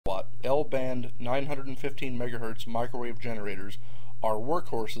L-band 915 MHz microwave generators are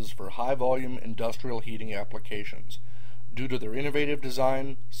workhorses for high-volume industrial heating applications. Due to their innovative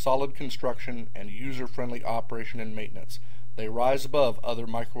design, solid construction, and user-friendly operation and maintenance, they rise above other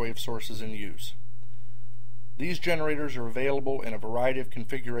microwave sources in use. These generators are available in a variety of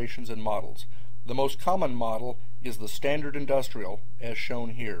configurations and models. The most common model is the standard industrial, as shown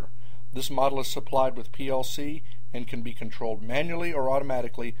here. This model is supplied with PLC and can be controlled manually or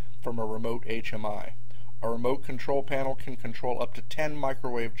automatically from a remote HMI. A remote control panel can control up to 10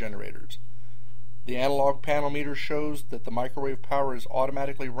 microwave generators. The analog panel meter shows that the microwave power is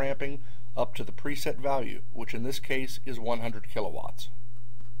automatically ramping up to the preset value, which in this case is 100 kilowatts.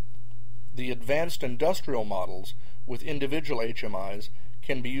 The advanced industrial models with individual HMIs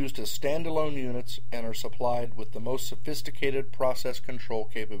can be used as standalone units and are supplied with the most sophisticated process control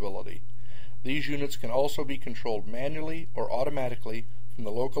capability. These units can also be controlled manually or automatically from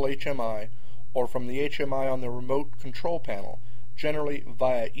the local HMI or from the HMI on the remote control panel, generally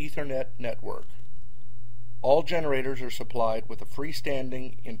via Ethernet network. All generators are supplied with a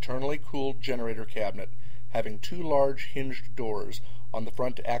freestanding, internally cooled generator cabinet having two large hinged doors on the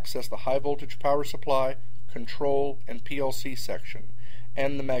front to access the high voltage power supply, control, and PLC section,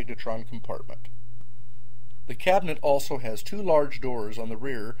 and the magnetron compartment. The cabinet also has two large doors on the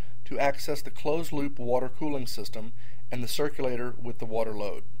rear to access the closed-loop water cooling system and the circulator with the water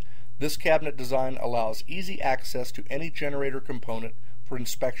load. This cabinet design allows easy access to any generator component for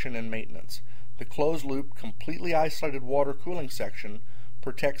inspection and maintenance. The closed-loop, completely isolated water cooling section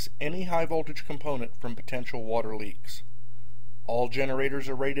protects any high-voltage component from potential water leaks. All generators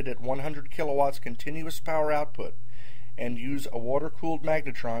are rated at 100 kilowatts continuous power output and use a water-cooled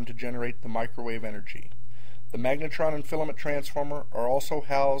magnetron to generate the microwave energy. The magnetron and filament transformer are also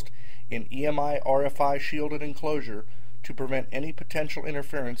housed in EMI RFI shielded enclosure to prevent any potential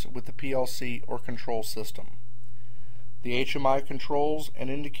interference with the PLC or control system. The HMI controls and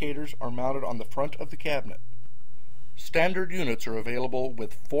indicators are mounted on the front of the cabinet. Standard units are available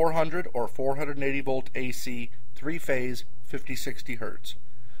with 400 or 480 volt AC, 3-phase, 50-60 Hz.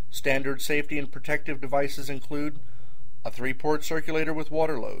 Standard safety and protective devices include a 3-port circulator with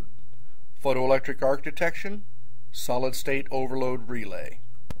water load, photoelectric arc detection, solid-state overload relay.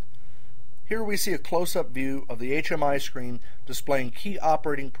 Here we see a close-up view of the HMI screen displaying key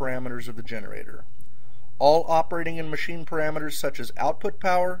operating parameters of the generator. All operating and machine parameters such as output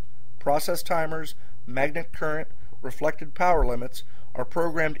power, process timers, magnet current, reflected power limits are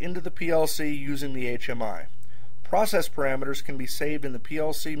programmed into the PLC using the HMI. Process parameters can be saved in the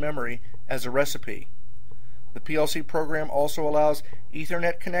PLC memory as a recipe. The PLC program also allows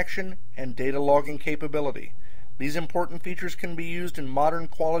Ethernet connection and data logging capability. These important features can be used in modern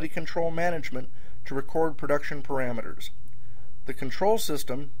quality control management to record production parameters. The control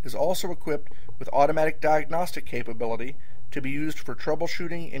system is also equipped with automatic diagnostic capability to be used for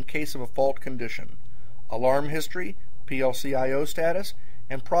troubleshooting in case of a fault condition. Alarm history, PLC I/O status,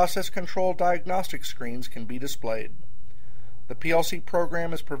 and process control diagnostic screens can be displayed. The PLC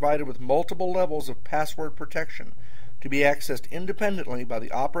program is provided with multiple levels of password protection to be accessed independently by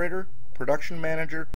the operator, production manager,